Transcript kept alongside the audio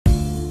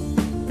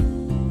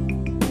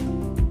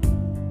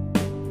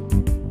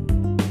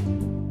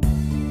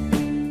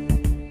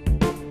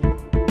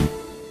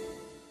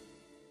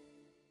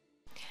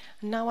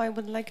Now I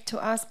would like to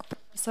ask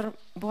Professor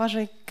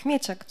Błażej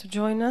Kmieciak to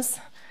join us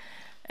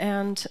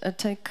and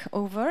take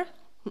over.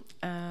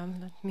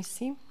 Let me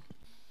see.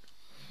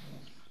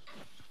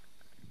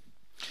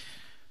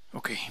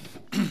 Okay.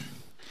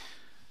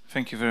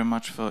 Thank you very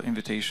much for the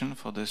invitation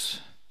for this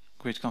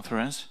great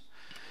conference.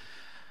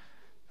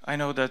 I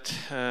know that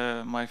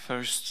my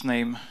first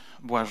name,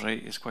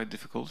 Błażej, is quite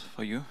difficult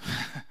for you.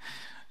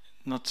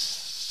 Not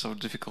so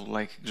difficult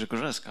like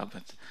Grzegorzewska,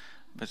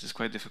 but it's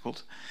quite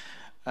difficult.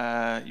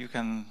 You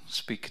can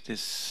speak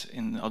this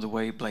in other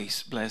way,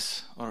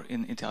 bless, or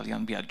in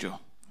Italian, Biagio,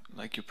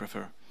 like you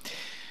prefer.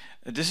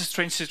 This is a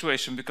strange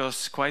situation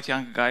because quite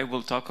young guy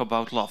will talk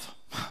about love.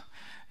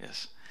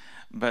 Yes.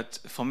 But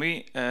for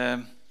me,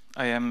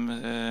 I am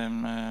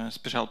a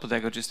special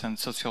pedagogist and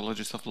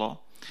sociologist of law,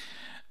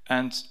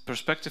 and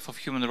perspective of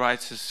human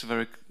rights is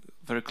very,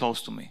 very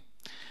close to me.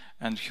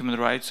 And human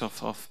rights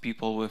of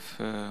people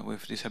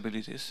with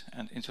disabilities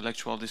and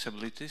intellectual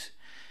disabilities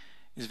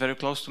is very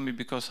close to me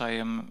because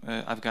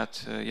I've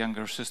got a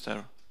younger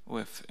sister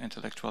with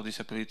intellectual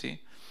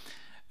disability,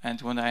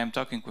 and when I am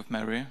talking with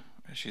Mary,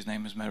 she's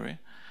name is Mary,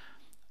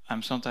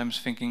 I'm sometimes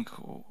thinking,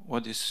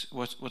 what's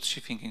she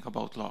thinking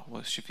about law?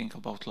 What's she think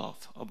about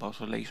love, about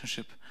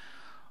relationship,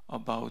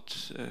 about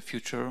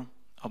future,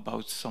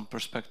 about some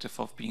perspective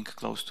of being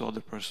close to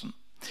other person.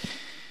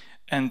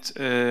 And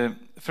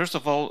first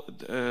of all,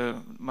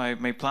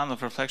 my plan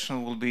of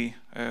reflection will be,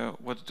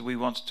 why do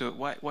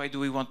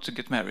we want to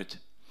get married?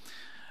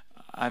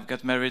 I've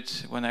got married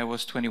when I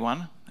was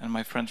 21, and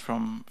my friend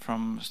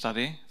from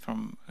study,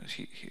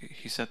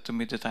 he said to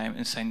me that I am an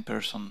insane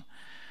person,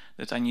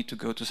 that I need to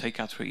go to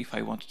psychiatry if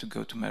I want to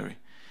go to marry.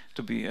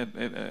 To be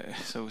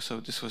so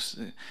this was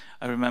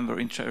I remember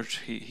in church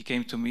he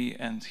came to me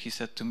and he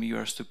said to me, "You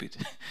are stupid."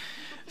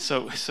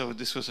 so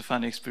this was a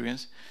funny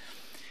experience.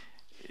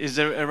 Is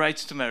there a right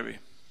to marry?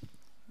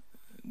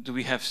 Do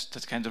we have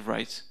that kind of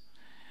right?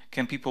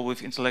 Can people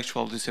with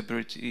intellectual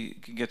disability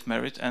get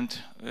married? And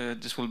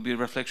this will be a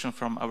reflection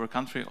from our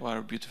country,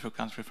 our beautiful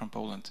country from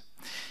Poland.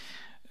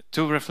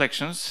 Two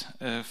reflections.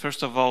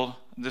 First of all,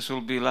 this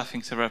will be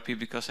laughing therapy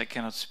because I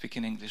cannot speak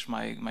in English.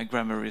 My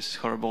grammar is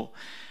horrible,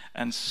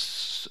 and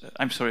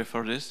I'm sorry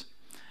for this.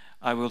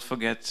 I will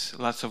forget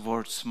lots of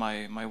words.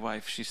 My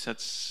wife, she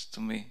says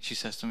to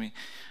me,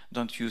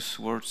 "Don't use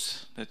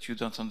words that you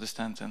don't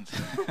understand," and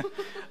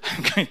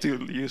I'm going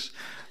to use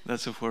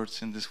lots of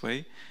words in this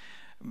way.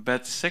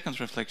 But second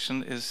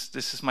reflection is,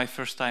 this is my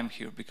first time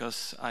here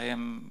because I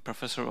am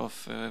professor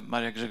of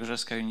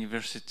Grzegorzewska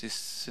University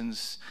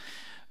since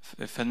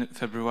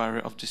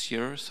February of this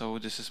year, so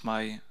this is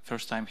my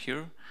first time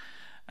here,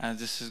 and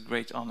this is a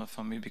great honor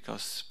for me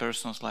because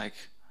persons like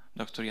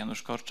Dr.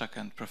 Janusz Korczak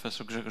and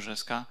Professor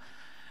Grzegorzewska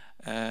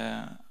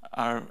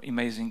are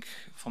amazing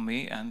for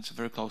me and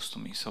very close to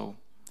me. So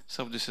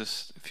this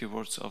is a few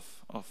words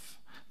of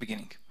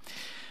beginning.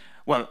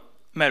 Well,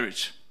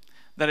 marriage.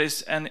 That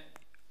is an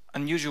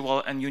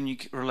unusual and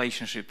unique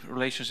relationship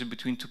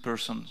between two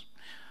persons.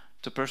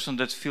 The person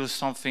that feels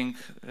something,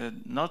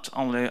 not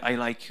only I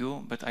like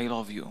you, but I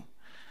love you.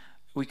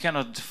 We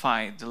cannot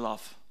define the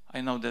love.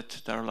 I know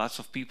that there are lots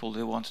of people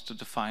that want to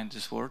define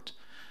this word,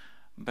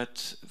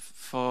 but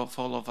for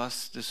all of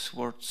us, these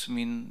words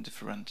mean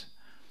different.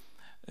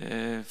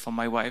 For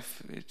my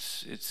wife,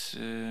 it's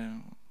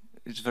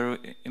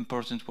very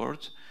important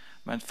word.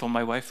 But for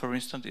my wife, for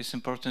instance, it's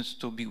important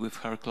to be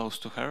with her, close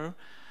to her,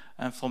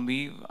 and for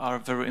me are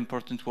very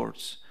important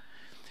words.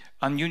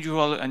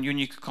 Unusual and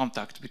unique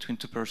contact between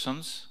two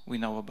persons, we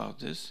know about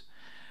this.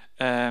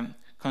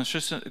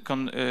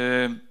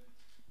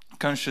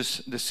 Conscious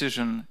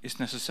decision is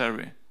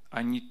necessary.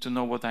 I need to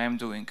know what I am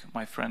doing.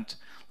 My friend,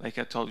 like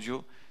I told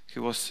you, he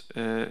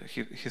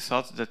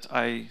thought that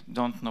I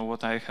don't know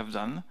what I have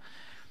done.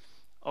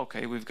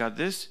 Okay, we've got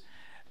this.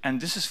 And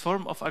this is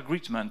form of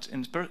agreement.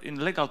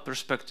 In legal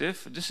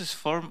perspective, this is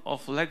form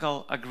of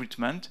legal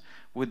agreement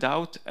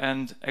without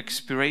an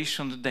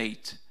expiration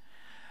date.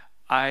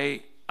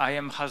 I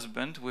am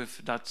husband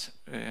with that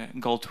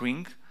gold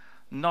ring,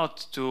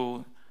 not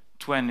to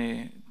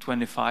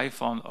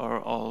 2025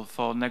 or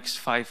for next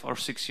 5 or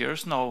 6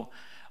 years. No,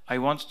 I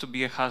want to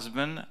be a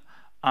husband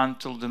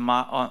until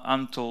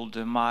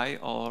my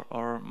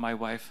or my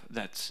wife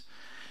deaths.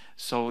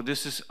 So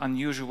this is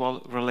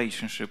unusual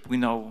relationship. We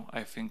know,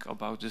 I think,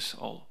 about this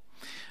all.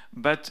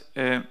 But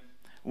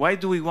why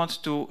do we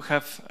want to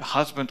have a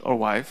husband or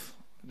wife?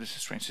 This is a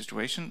strange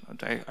situation.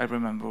 I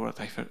remember what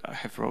I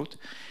have wrote.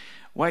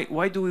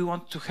 Why do we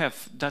want to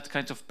have that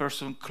kind of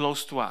person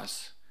close to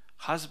us,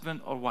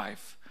 husband or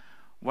wife?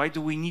 Why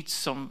do we need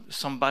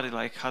somebody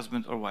like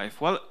husband or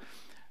wife? Well,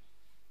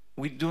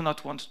 we do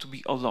not want to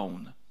be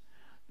alone.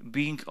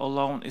 Being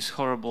alone is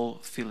horrible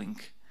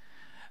feeling.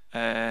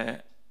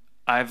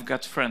 I've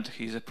got a friend,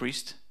 he's a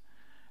priest,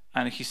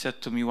 and he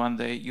said to me one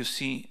day, "You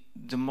see,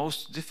 the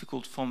most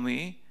difficult for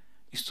me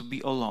is to be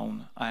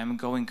alone. I am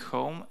going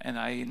home and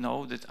I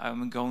know that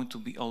I'm going to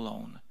be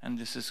alone, and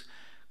this is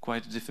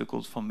quite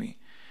difficult for me."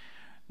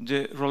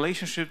 The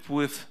relationship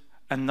with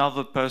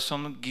another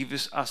person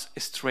gives us a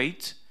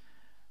straight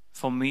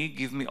for me,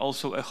 give me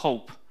also a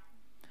hope.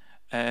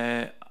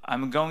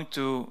 I'm going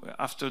to,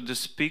 after the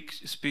speak,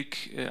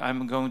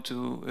 I'm going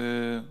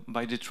to,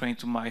 by the train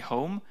to my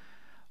home.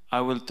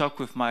 I will talk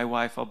with my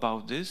wife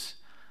about this.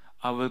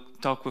 I will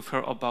talk with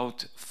her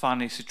about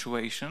funny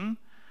situation.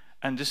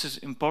 And this is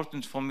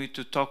important for me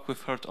to talk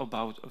with her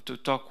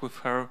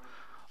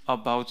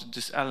about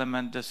this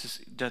element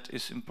that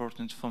is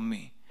important for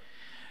me.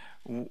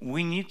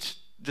 We need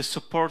the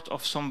support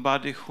of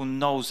somebody who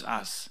knows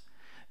us.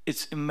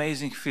 It's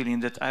amazing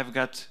feeling that I've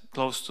got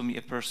close to me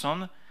a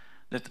person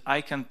that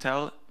I can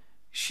tell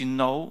she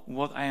know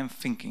what I am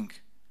thinking.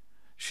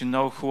 She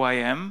know who I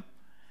am,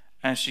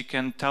 and she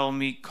can tell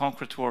me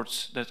concrete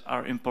words that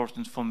are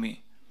important for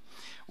me.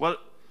 Well,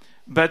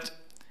 but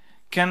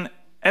can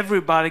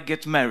everybody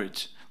get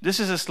married? This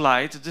is a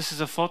slide. This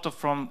is a photo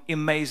from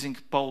amazing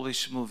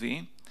Polish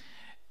movie.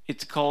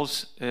 It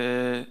calls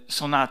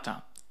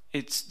Sonata.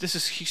 This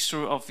is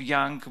history of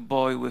young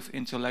boy with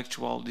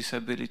intellectual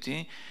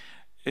disability.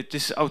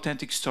 This is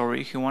authentic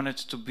story. He wanted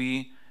to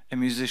be a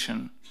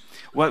musician.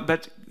 Well,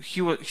 but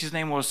his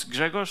name was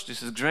Grzegorz.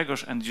 This is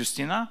Grzegorz and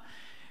Justyna.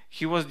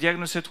 He was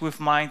diagnosed with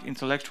mild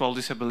intellectual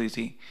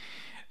disability,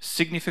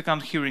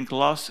 significant hearing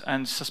loss,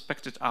 and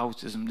suspected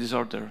autism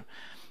disorder.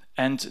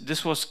 And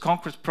this was a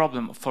concrete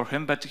problem for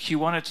him, but he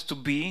wanted to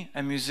be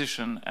a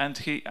musician. And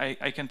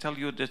I can tell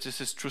you that this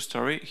is true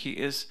story. He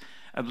is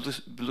a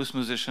blues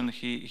musician.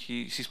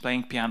 He's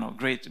playing piano,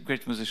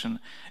 great musician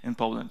in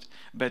Poland.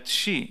 But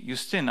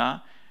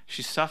Justyna,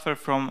 she suffered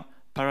from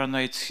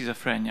paranoid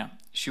schizophrenia.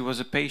 She was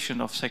a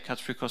patient of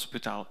psychiatric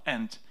hospital.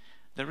 And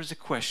there is a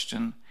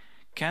question,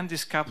 can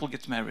this couple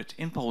get married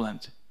in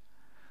Poland?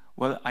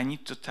 Well, I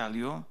need to tell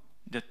you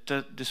that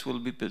this will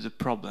be the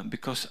problem,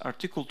 because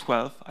Article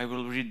 12, I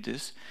will read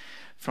this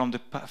from the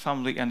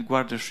Family and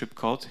Guardianship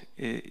Code.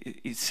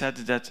 It said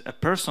that a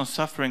person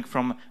suffering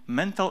from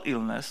mental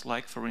illness,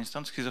 like for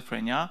instance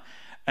schizophrenia,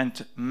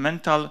 and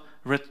mental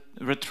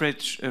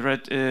retardation,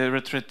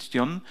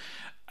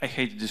 I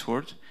hate this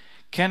word,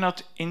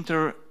 cannot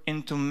enter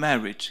into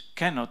marriage.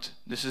 Cannot,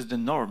 this is the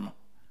norm.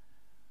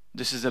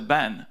 This is a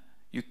ban.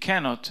 You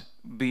cannot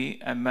be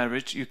a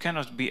marriage, you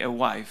cannot be a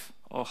wife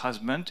or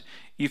husband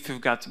if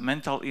you've got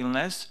mental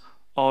illness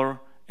or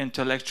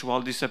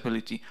intellectual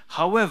disability.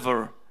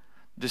 However,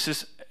 this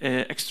is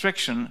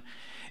extraction.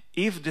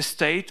 If the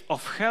state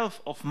of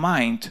health of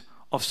mind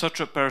of such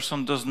a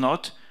person does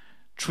not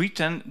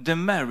threaten the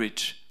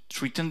marriage,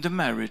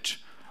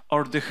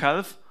 or the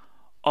health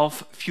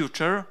of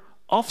future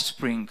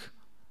offspring,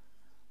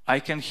 I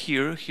can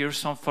hear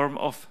some form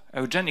of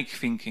eugenic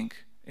thinking,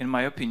 in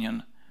my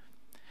opinion.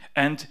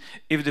 And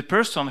if the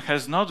person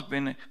has not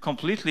been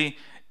completely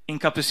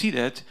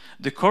incapacitated,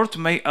 the court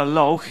may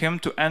allow him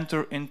to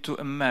enter into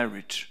a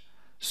marriage.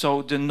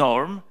 So the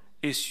norm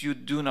is you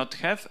do not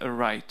have a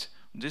right.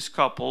 This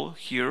couple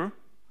here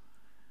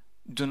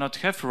do not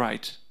have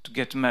right to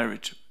get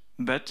married,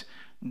 but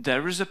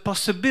there is a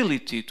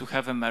possibility to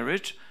have a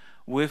marriage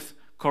with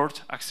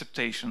court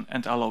acceptation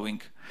and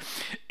allowing.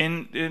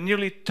 In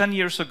nearly 10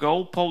 years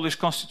ago, Polish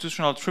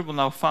Constitutional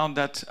Tribunal found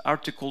that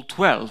Article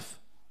 12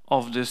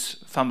 of this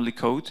family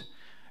code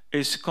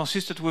is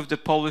consistent with the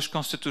Polish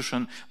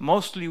constitution,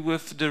 mostly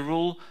with the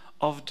rule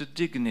of the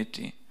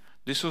dignity.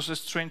 This was a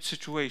strange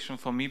situation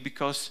for me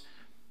because,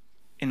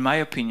 in my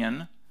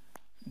opinion,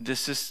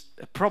 this is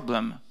a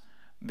problem,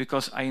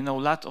 because I know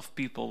a lot of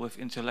people with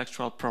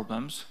intellectual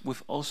problems,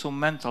 with also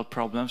mental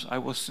problems. I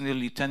was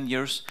nearly 10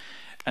 years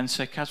and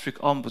psychiatric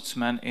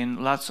ombudsman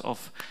in lots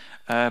of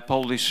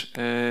Polish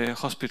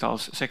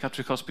hospitals,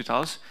 psychiatric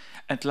hospitals,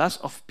 and lots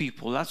of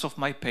people, lots of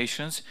my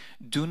patients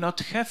do not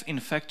have, in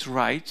fact,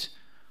 right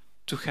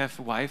to have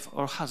wife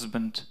or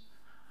husband.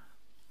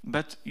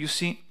 But you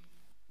see,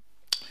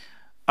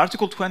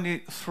 Article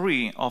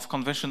 23 of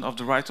Convention of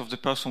the Rights of the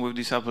Person with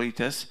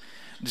Disabilities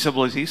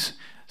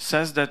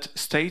says that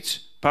states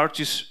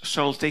parties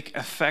shall take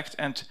effect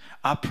and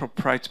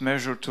appropriate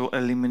measure to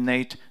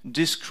eliminate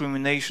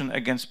discrimination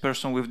against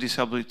persons with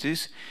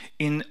disabilities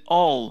in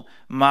all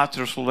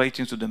matters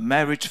relating to the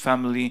marriage,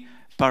 family,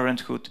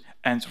 parenthood,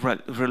 and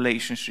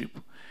relationship.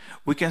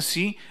 We can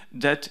see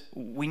that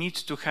we need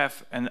to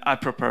have an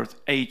appropriate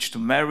age to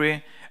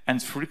marry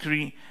and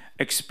freely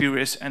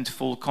experience and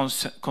full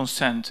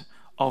consent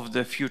of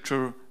the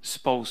future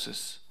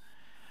spouses.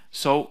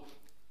 So,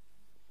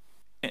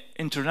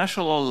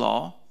 international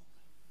law,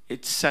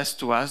 it says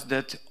to us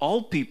that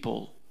all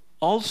people,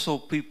 also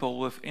people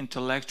with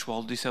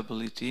intellectual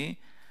disability,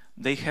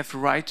 they have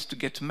right to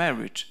get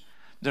married.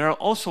 There are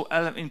also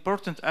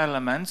important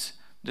elements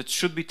that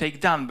should be taken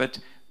down, but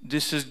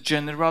this is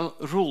general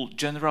rule,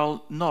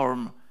 general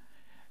norm.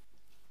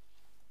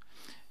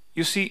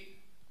 You see,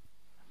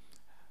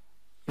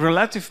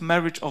 relative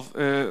marriage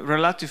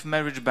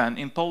ban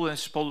in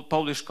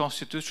Polish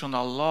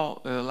constitutional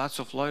law. Lots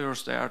of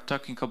lawyers, they are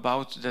talking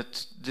about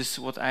that. This,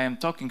 what I am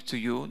talking to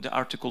you, the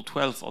Article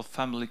 12 of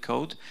Family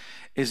Code,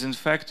 is in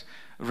fact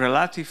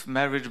relative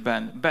marriage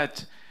ban.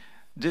 But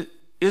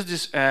is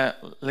this a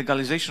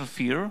legalization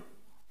fear,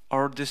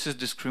 or this is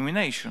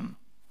discrimination?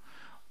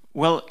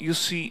 Well, you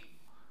see,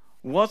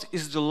 what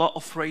is the law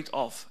afraid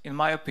of? In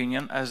my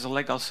opinion, as a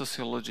legal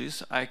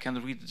sociologist, I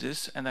can read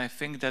this and I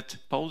think that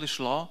Polish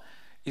law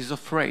is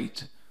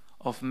afraid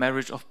of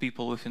marriage of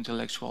people with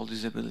intellectual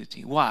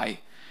disability.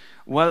 Why?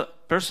 Well,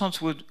 persons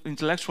with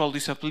intellectual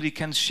disability,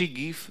 can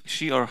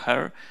she or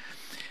her,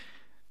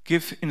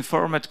 give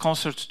informed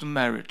consent to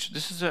marriage?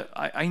 This is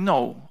I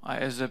know,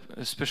 as a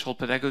special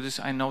pedagogist,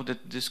 I know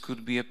that this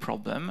could be a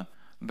problem,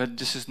 but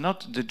this is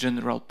not the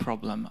general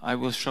problem. I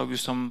will show you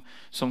some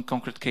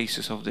concrete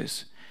cases of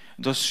this.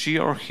 Does she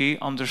or he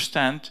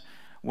understand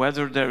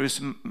whether there is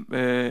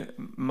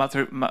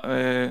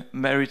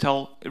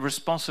marital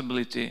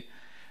responsibility?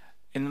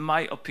 In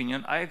my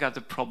opinion, I got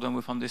a problem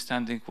with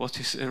understanding what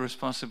is a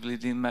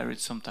responsibility in marriage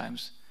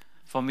sometimes.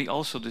 For me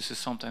also, this is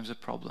sometimes a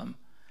problem.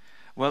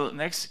 Well,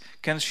 next,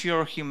 can she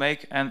or he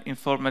make an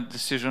informed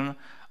decision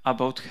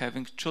about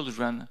having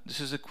children? This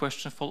is a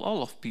question for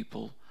all of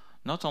people,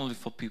 not only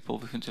for people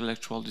with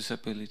intellectual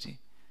disability.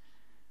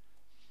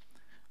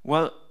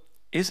 Well,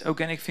 is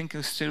organic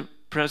thinking still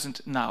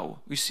present now?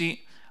 You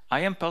see,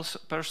 I am a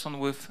person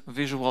with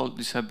visual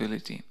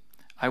disability.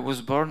 I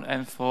was born,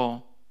 and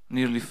for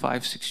nearly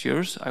 5-6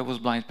 years, I was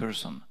a blind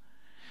person.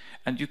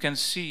 And you can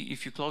see,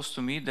 if you're close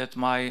to me, that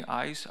my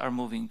eyes are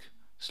moving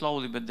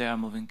slowly, but they are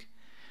moving.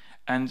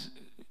 And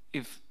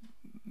if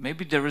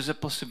maybe there is a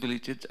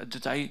possibility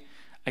that I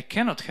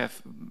cannot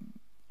have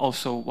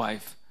also a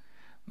wife.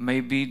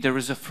 Maybe there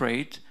is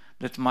afraid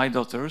that my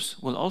daughters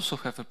will also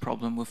have a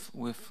problem with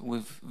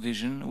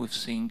vision, with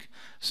seeing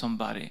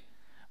somebody.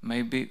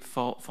 Maybe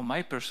for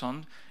my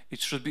person, it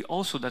should be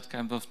also that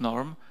kind of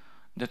norm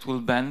that will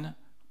ban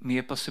me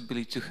a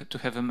possibility to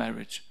have a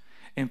marriage.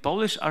 In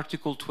Polish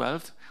Article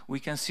 12, we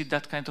can see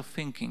that kind of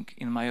thinking,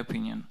 in my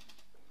opinion.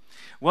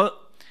 Well,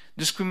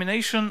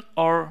 discrimination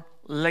or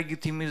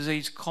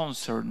legitimate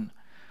concern.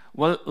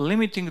 Well,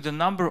 limiting the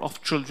number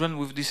of children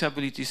with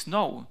disabilities,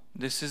 no.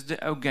 This is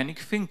the organic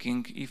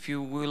thinking. If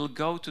you will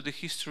go to the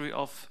history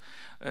of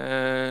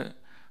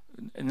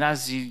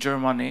Nazi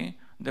Germany,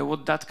 there was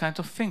that kind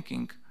of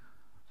thinking.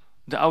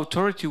 The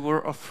authority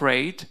were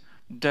afraid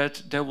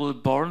that they will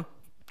born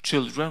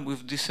children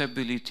with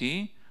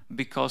disability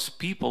because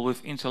people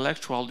with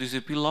intellectual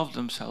disability love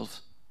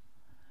themselves.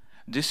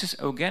 This is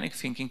organic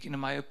thinking, in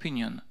my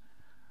opinion.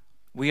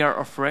 We are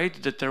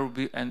afraid that there will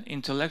be an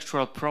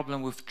intellectual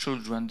problem with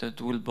children,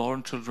 that will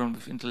born children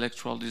with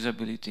intellectual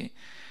disability.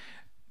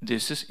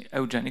 This is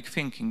eugenic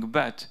thinking.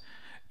 But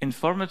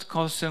informed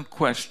consent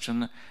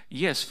question,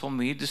 yes, for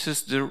me, this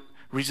is the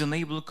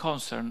reasonable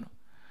concern.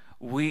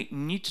 We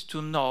need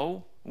to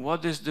know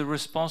what is the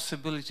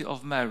responsibility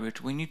of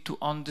marriage. We need to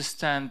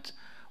understand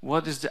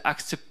what is the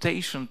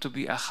acceptation to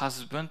be a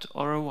husband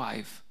or a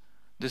wife.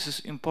 This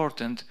is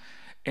important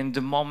in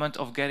the moment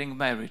of getting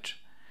married.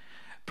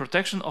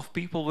 Protection of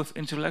people with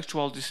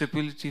intellectual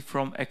disability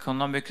from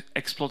economic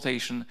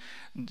exploitation.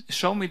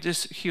 Show me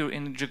this here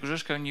in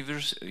Grzegorzewska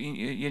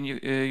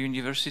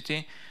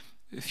University,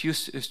 a few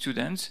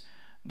students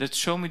that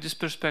show me this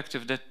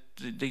perspective, that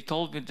they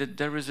told me that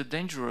there is a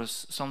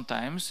dangerous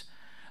sometimes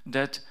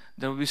that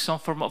there will be some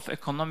form of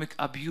economic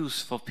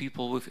abuse for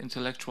people with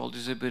intellectual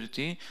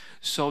disability,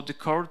 so the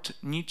court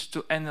needs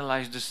to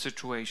analyze the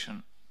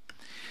situation.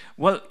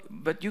 Well,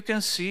 but you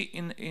can see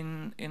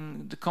in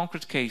the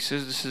concrete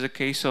cases, this is a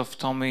case of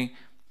Tommy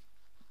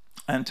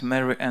and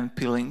Mary Ann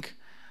Pilling.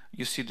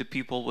 You see the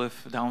people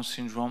with Down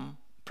syndrome,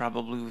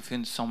 probably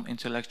within some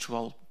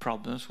intellectual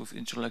problems, with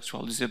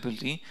intellectual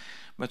disability.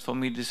 But for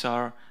me, these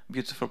are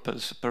beautiful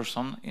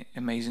person,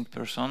 amazing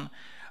person.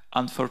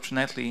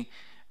 Unfortunately,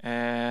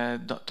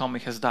 Tommy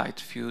has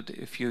died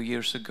a few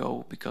years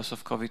ago because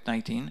of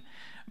COVID-19.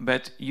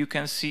 But you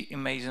can see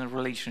amazing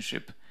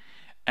relationship.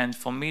 And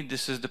for me,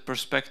 this is the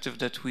perspective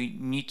that we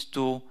need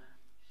to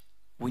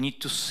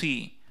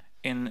see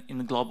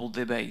in global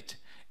debate,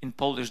 in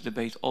Polish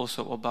debate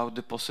also, about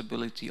the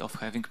possibility of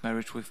having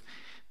marriage with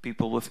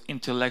people with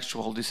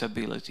intellectual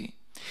disability.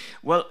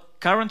 Well,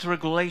 current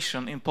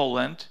regulation in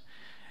Poland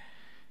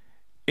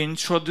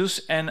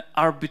introduced an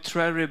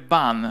arbitrary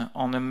ban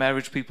on a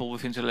marriage people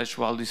with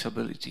intellectual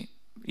disability.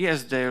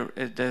 Yes, there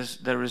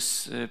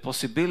is a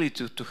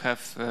possibility to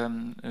have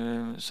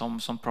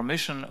some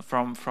permission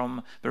from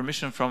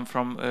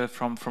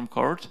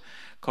court.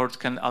 Court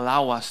can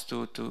allow us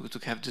to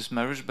have this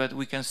marriage, but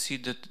we can see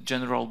the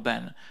general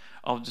ban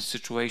of the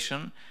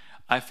situation.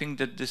 I think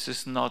that this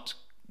is not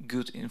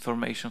good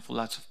information for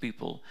lots of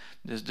people.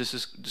 This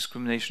is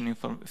discrimination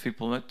for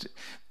people.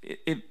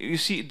 You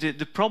see,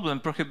 the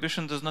problem,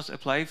 prohibition does not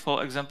apply,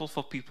 for example,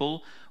 for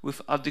people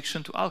with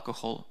addiction to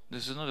alcohol.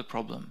 This is not a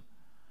problem.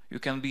 You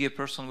can be a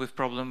person with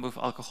problem with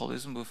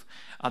alcoholism, with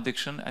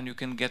addiction, and you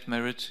can get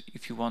married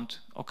if you want.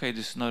 Okay,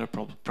 this is not a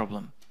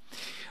problem.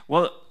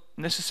 Well,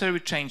 necessary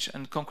change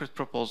and concrete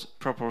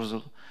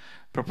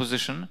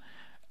proposition.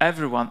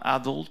 Everyone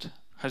adult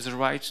has a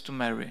right to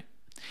marry.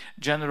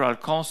 General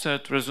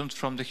consent results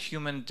from the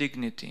human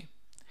dignity.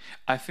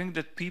 I think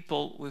that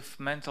people with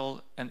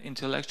mental and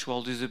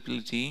intellectual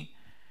disability,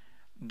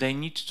 they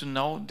need to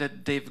know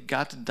that they've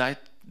got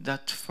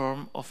that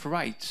form of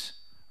rights.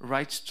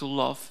 rights to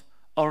love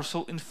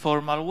also in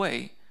formal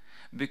way,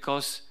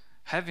 because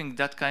having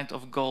that kind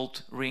of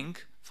gold ring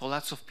for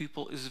lots of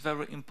people is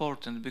very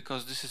important,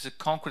 because this is a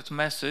concrete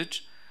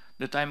message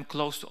that I'm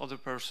close to other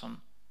person.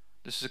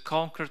 This is a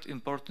concrete,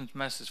 important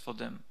message for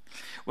them.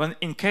 When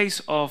in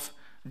case of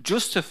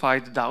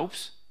justified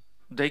doubts,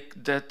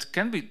 that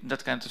can be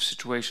that kind of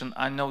situation.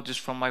 I know this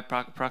from my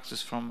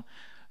practice from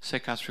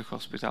psychiatric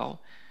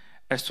hospital.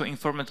 As to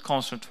informed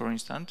consent, for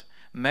instance,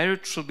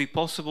 marriage should be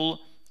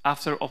possible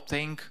after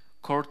obtaining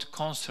court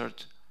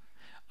consent.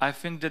 I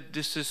think that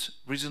this is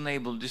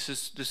reasonable. This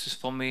is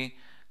for me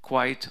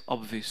quite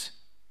obvious.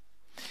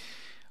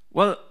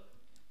 Well,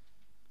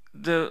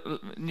 the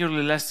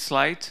nearly last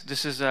slide.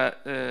 This is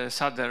a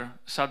Sadr.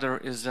 Sadr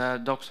is a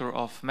doctor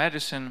of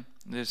medicine.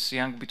 The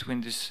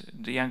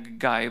young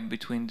guy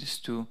between these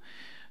two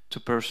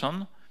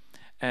person,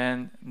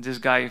 and this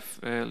guy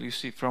you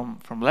see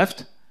from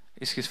left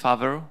is his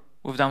father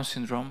with Down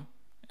syndrome,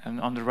 and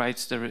on the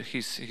right there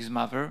is his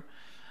mother.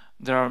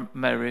 They are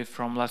married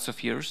from lots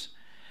of years,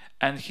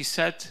 and he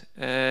said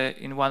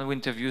in one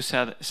interview,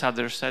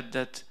 Sadr said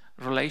that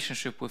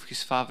relationship with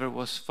his father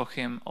was for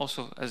him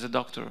also as a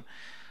doctor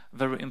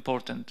very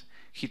important.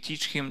 He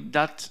teach him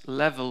that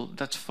level,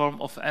 that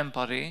form of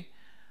empathy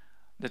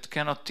that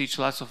cannot teach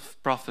lots of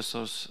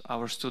professors,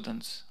 our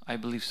students, I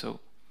believe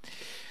so.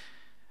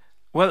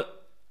 Well,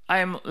 I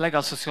am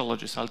legal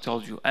sociologist, I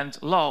told you, and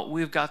law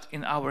we've got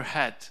in our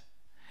head.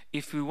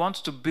 If we want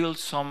to build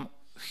some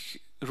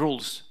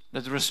rules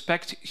that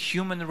respect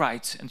human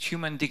rights and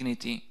human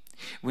dignity,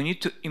 we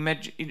need to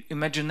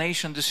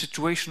imagination the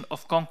situation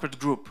of concrete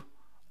group,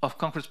 of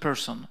concrete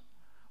person.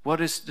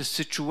 What is the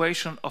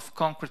situation of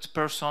concrete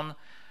person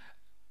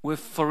with,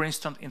 for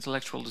instance,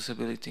 intellectual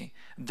disability?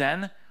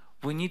 Then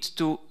we need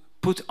to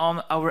put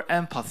on our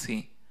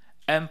empathy.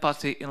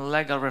 Empathy in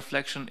legal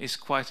reflection is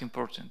quite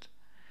important.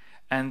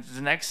 And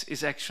the next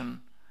is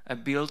action,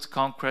 build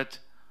concrete,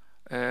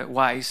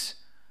 wise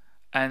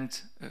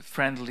and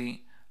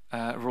friendly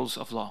rules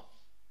of law.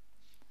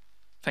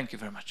 Thank you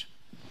very much.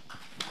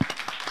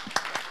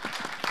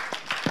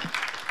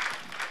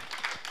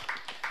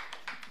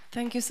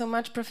 Thank you so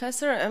much,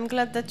 Professor. I'm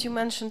glad that you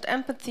mentioned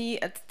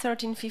empathy. At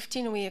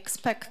 13:15, we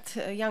expect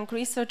young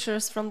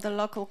researchers from the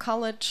local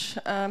college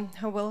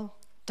who will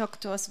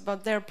talk to us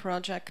about their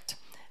project,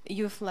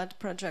 youth-led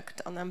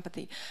project on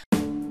empathy.